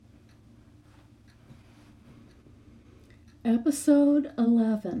Episode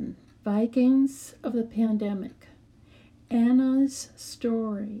 11, Vikings of the Pandemic. Anna's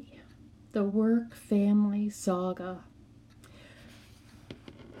Story. The Work Family Saga.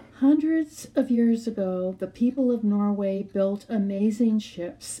 Hundreds of years ago, the people of Norway built amazing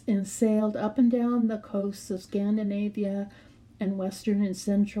ships and sailed up and down the coasts of Scandinavia and Western and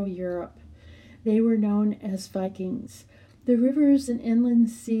Central Europe. They were known as Vikings. The rivers and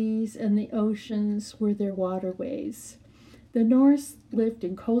inland seas and the oceans were their waterways. The Norse lived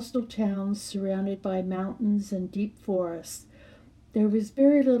in coastal towns surrounded by mountains and deep forests. There was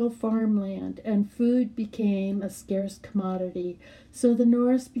very little farmland, and food became a scarce commodity, so the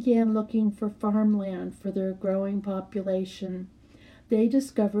Norse began looking for farmland for their growing population. They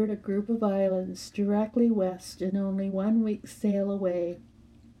discovered a group of islands directly west and only 1 week's sail away.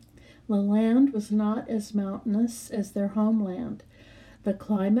 The land was not as mountainous as their homeland. The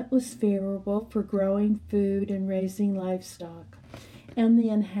climate was favorable for growing food and raising livestock, and the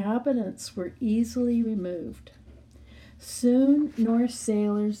inhabitants were easily removed. Soon, Norse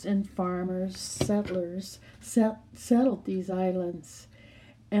sailors and settlers settled these islands,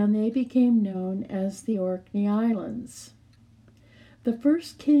 and they became known as the Orkney Islands. The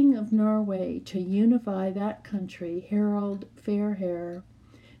first king of Norway to unify that country, Harald Fairhair,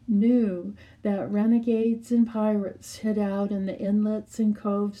 knew that renegades and pirates hid out in the inlets and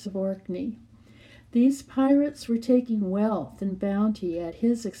coves of Orkney. These pirates were taking wealth and bounty at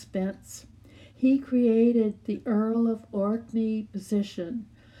his expense. He created the Earl of Orkney position,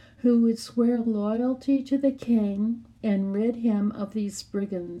 who would swear loyalty to the king and rid him of these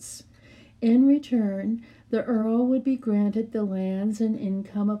brigands. In return, the Earl would be granted the lands and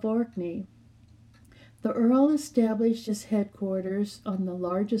income of Orkney. The Earl established his headquarters on the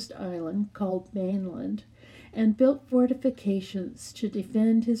largest island, called Mainland, and built fortifications to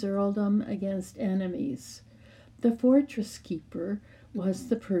defend his earldom against enemies. The fortress keeper was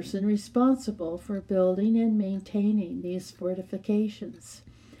the person responsible for building and maintaining these fortifications.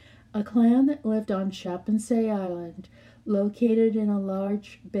 A clan that lived on Chappensay Island, located in a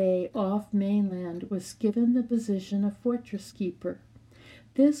large bay off mainland, was given the position of fortress keeper.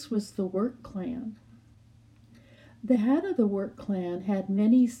 This was the Work clan. The head of the Work clan had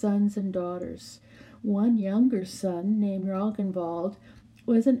many sons and daughters. One younger son, named Rognvald,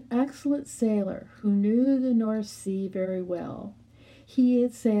 was an excellent sailor who knew the North Sea very well. He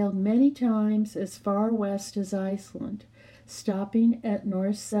had sailed many times as far west as Iceland, stopping at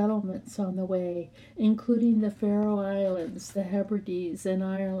Norse settlements on the way, including the Faroe Islands, the Hebrides, and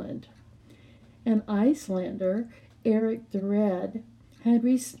Ireland. An Icelander, Eric the Red, had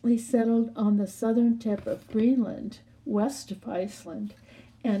recently settled on the southern tip of Greenland, west of Iceland,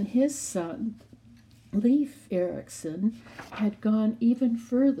 and his son, Leif Erikson, had gone even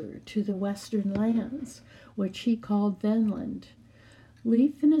further to the western lands, which he called Vinland.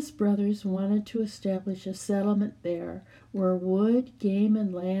 Leif and his brothers wanted to establish a settlement there where wood, game,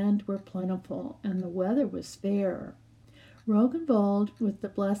 and land were plentiful and the weather was fair. Rognvald, with the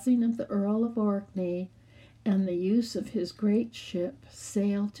blessing of the Earl of Orkney and the use of his great ship,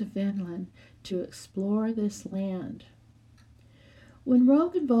 sailed to Vinland to explore this land. When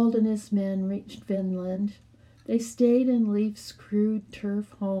Rognvald and his men reached Vinland, they stayed in Leif's crude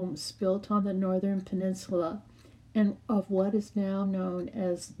turf homes built on the northern peninsula and of what is now known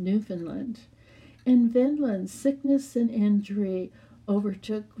as Newfoundland. In Vinland, sickness and injury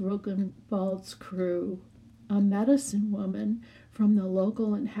overtook Rognvald's crew. A medicine woman from the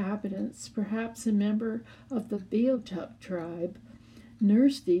local inhabitants, perhaps a member of the Beothuk tribe,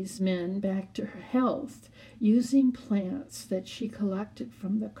 nursed these men back to health using plants that she collected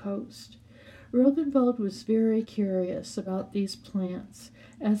from the coast. Rognvald was very curious about these plants,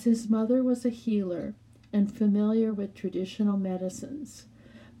 as his mother was a healer and familiar with traditional medicines.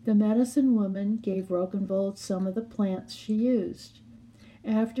 The medicine woman gave Rognvald some of the plants she used.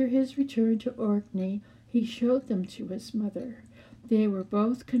 After his return to Orkney, he showed them to his mother. They were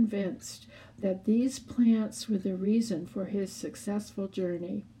both convinced that these plants were the reason for his successful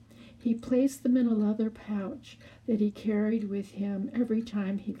journey. He placed them in a leather pouch that he carried with him every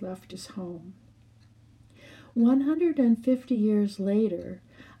time he left his home. 150 years later,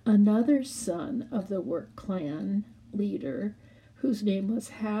 another son of the Work clan leader, whose name was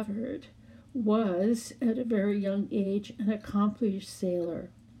Havard, was, at a very young age, an accomplished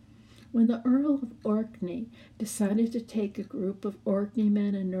sailor. When the Earl of Orkney decided to take a group of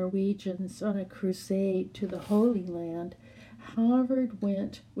Orkneymen and Norwegians on a crusade to the Holy Land, Havard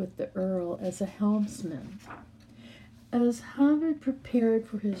went with the Earl as a helmsman. As Havard prepared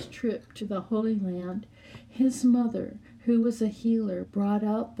for his trip to the Holy Land, his mother, who was a healer, brought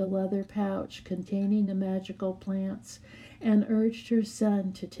out the leather pouch containing the magical plants and urged her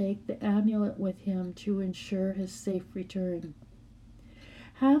son to take the amulet with him to ensure his safe return.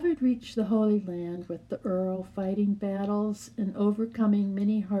 Havard reached the Holy Land with the Earl, fighting battles and overcoming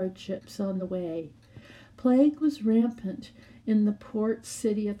many hardships on the way. Plague was rampant in the port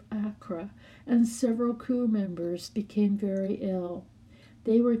city of Accra, and several crew members became very ill.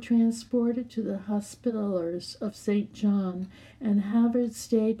 They were transported to the Hospitallers of St. John, and Havard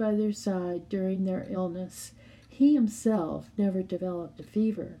stayed by their side during their illness. He himself never developed a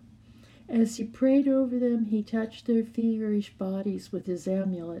fever. As he prayed over them, he touched their feverish bodies with his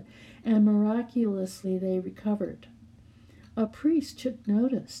amulet, and miraculously they recovered. A priest took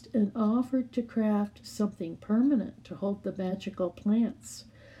notice and offered to craft something permanent to hold the magical plants.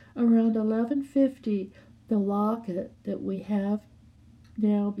 Around 1150, the locket that we have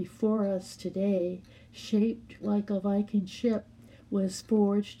now before us today, shaped like a Viking ship, was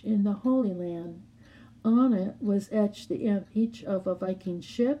forged in the Holy Land. On it was etched the image of a Viking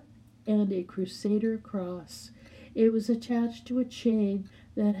ship and a Crusader cross. It was attached to a chain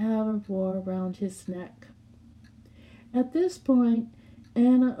that Havard wore around his neck. At this point,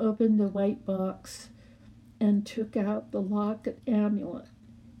 Anna opened the white box and took out the locket amulet.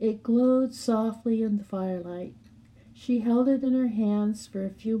 It glowed softly in the firelight. She held it in her hands for a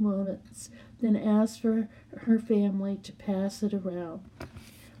few moments, then asked for her family to pass it around.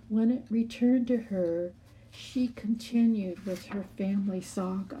 When it returned to her, she continued with her family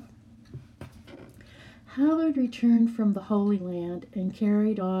saga. Howard returned from the Holy Land and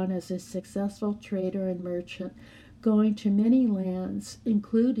carried on as a successful trader and merchant, going to many lands,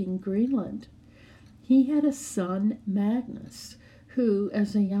 including Greenland. He had a son, Magnus, who,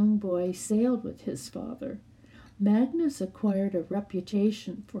 as a young boy, sailed with his father. Magnus acquired a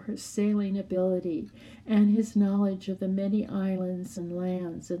reputation for his sailing ability and his knowledge of the many islands and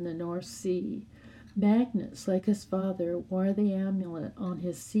lands in the North Sea. Magnus, like his father, wore the amulet on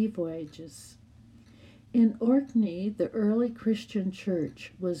his sea voyages. In Orkney, the early Christian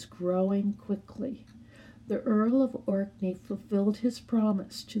church was growing quickly. The Earl of Orkney fulfilled his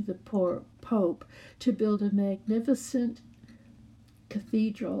promise to the Pope to build a magnificent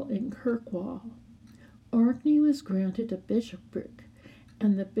cathedral in Kirkwall. Orkney was granted a bishopric,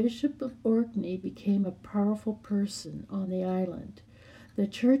 and the Bishop of Orkney became a powerful person on the island. The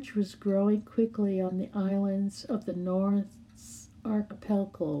church was growing quickly on the islands of the North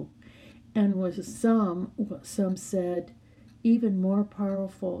Archipelago, and was some said, even more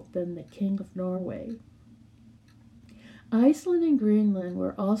powerful than the King of Norway. Iceland and Greenland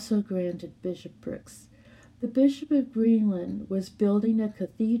were also granted bishoprics. The Bishop of Greenland was building a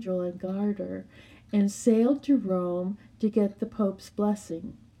cathedral in Gardar and sailed to Rome to get the Pope's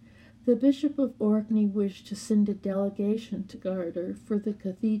blessing. The Bishop of Orkney wished to send a delegation to Gardar for the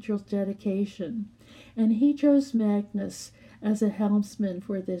cathedral's dedication, and he chose Magnus as a helmsman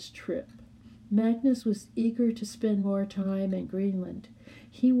for this trip. Magnus was eager to spend more time in Greenland.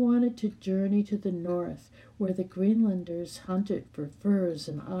 He wanted to journey to the north, where the Greenlanders hunted for furs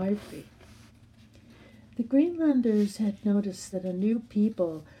and ivory. The Greenlanders had noticed that a new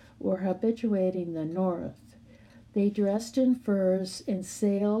people were habituating the north. They dressed in furs and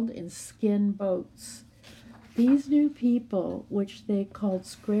sailed in skin boats. These new people, which they called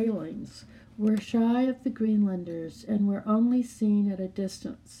Skraelings, were shy of the Greenlanders and were only seen at a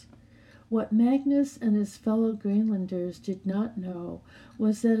distance. What Magnus and his fellow Greenlanders did not know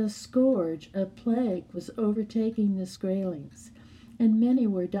was that a scourge, a plague, was overtaking the Skraelings, and many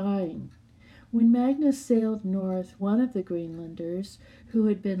were dying. When Magnus sailed north, one of the Greenlanders, who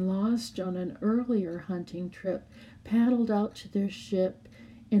had been lost on an earlier hunting trip, paddled out to their ship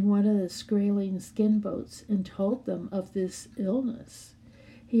in one of the Skraeling skin boats and told them of this illness.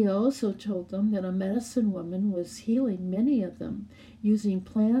 He also told them that a medicine woman was healing many of them, using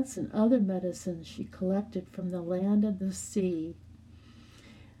plants and other medicines she collected from the land and the sea.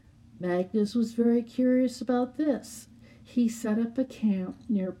 Magnus was very curious about this. He set up a camp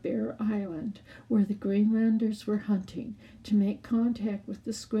near Bear Island, where the Greenlanders were hunting, to make contact with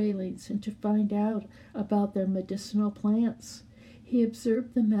the Skraelings and to find out about their medicinal plants. He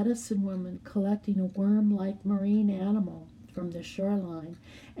observed the medicine woman collecting a worm-like marine animal from the shoreline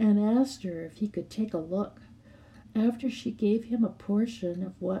and asked her if he could take a look. After she gave him a portion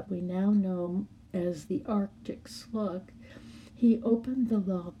of what we now know as the Arctic slug, he opened the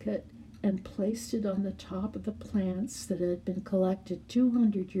locket and placed it on the top of the plants that had been collected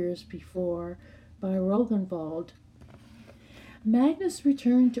 200 years before by Rognvald. Magnus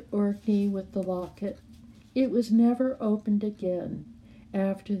returned to Orkney with the locket. It was never opened again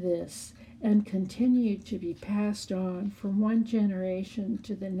after this, and continued to be passed on from one generation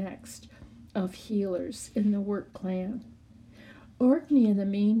to the next of healers in the work clan. Orkney, in the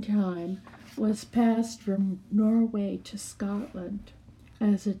meantime, was passed from Norway to Scotland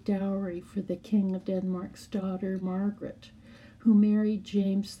as a dowry for the King of Denmark's daughter Margaret, who married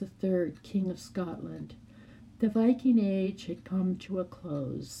James III, King of Scotland. The Viking Age had come to a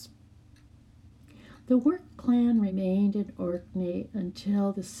close. The work clan remained in Orkney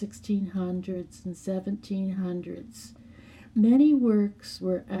until the 1600s and 1700s. Many works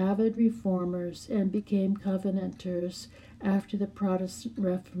were avid reformers and became Covenanters after the Protestant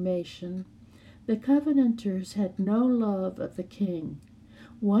Reformation. The Covenanters had no love of the king.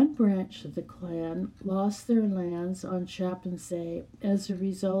 One branch of the clan lost their lands on Chappensay as a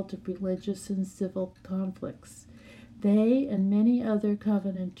result of religious and civil conflicts. They and many other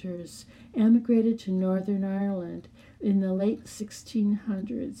Covenanters emigrated to Northern Ireland in the late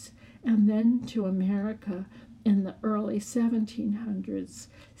 1600s and then to America in the early 1700s,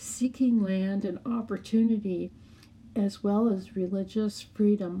 seeking land and opportunity as well as religious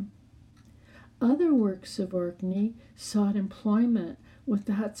freedom. Other works of Orkney sought employment with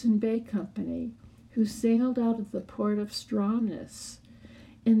the Hudson Bay Company, who sailed out of the port of Stromness.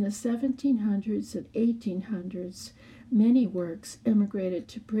 In the 1700s and 1800s, many works emigrated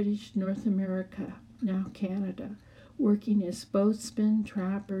to British North America, now Canada, working as boatsmen,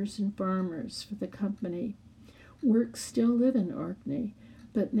 trappers, and farmers for the company. Works still live in Orkney,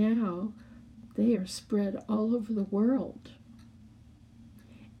 but now they are spread all over the world.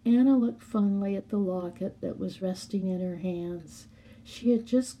 Anna looked fondly at the locket that was resting in her hands. She had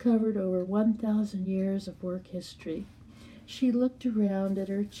just covered over 1,000 years of work history. She looked around at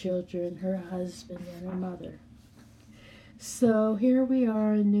her children, her husband, and her mother. So here we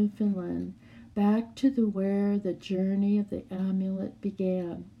are in Newfoundland, back to where the journey of the amulet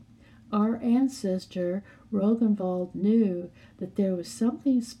began. Our ancestor, Rognvald, knew that there was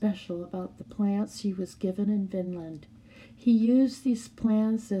something special about the plants he was given in Vinland. He used these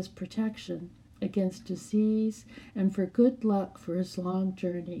plants as protection against disease and for good luck for his long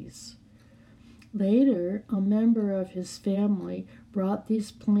journeys. Later, a member of his family brought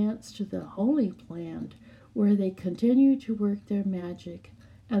these plants to the Holy Land, where they continued to work their magic,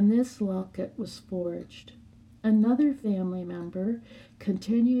 and this locket was forged. Another family member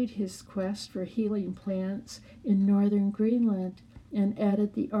continued his quest for healing plants in northern Greenland and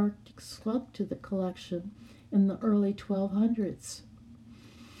added the Arctic slug to the collection in the early 1200s.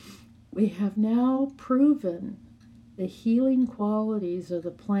 We have now proven the healing qualities of the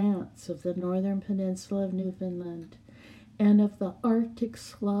plants of the northern peninsula of Newfoundland and of the Arctic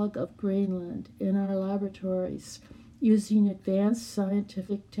slug of Greenland in our laboratories using advanced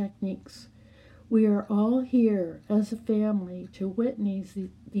scientific techniques. We are all here as a family to witness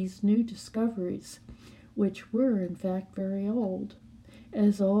these new discoveries, which were in fact very old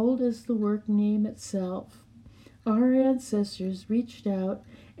as the work name itself. Our ancestors reached out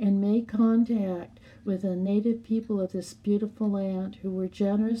and made contact with the native people of this beautiful land who were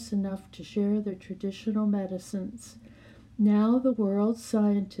generous enough to share their traditional medicines. Now the world's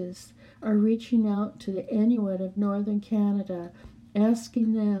scientists are reaching out to the Inuit of northern Canada,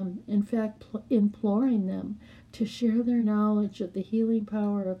 asking them, in fact imploring them, to share their knowledge of the healing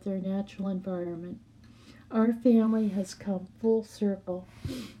power of their natural environment. Our family has come full circle,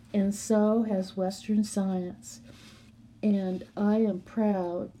 and so has Western science, and I am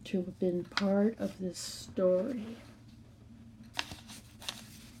proud to have been part of this story.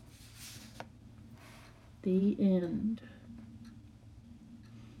 The end.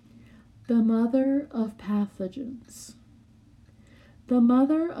 The mother of pathogens. The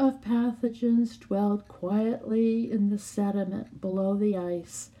mother of pathogens dwelled quietly in the sediment below the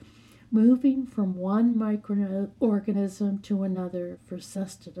ice, moving from one microorganism to another for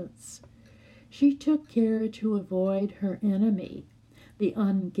sustenance. She took care to avoid her enemy, the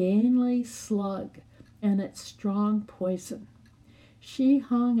ungainly slug, and its strong poison. She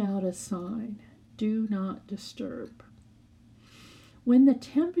hung out a sign, "Do not disturb." When the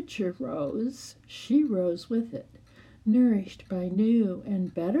temperature rose, she rose with it, nourished by new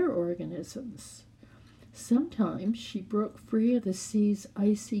and better organisms. Sometimes she broke free of the sea's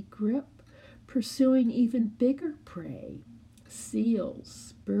icy grip, pursuing even bigger prey,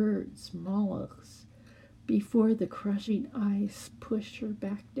 seals, birds, mollusks, before the crushing ice pushed her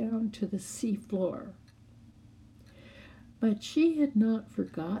back down to the seafloor. But she had not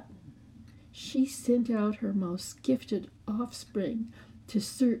forgotten. She sent out her most gifted offspring to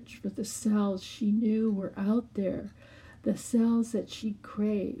search for the cells she knew were out there, the cells that she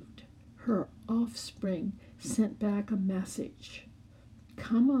craved. Her offspring sent back a message.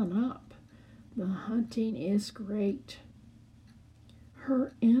 "Come on up. The hunting is great.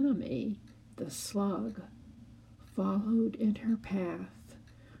 Her enemy, the slug, followed in her path,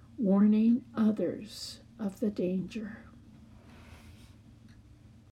 warning others of the danger.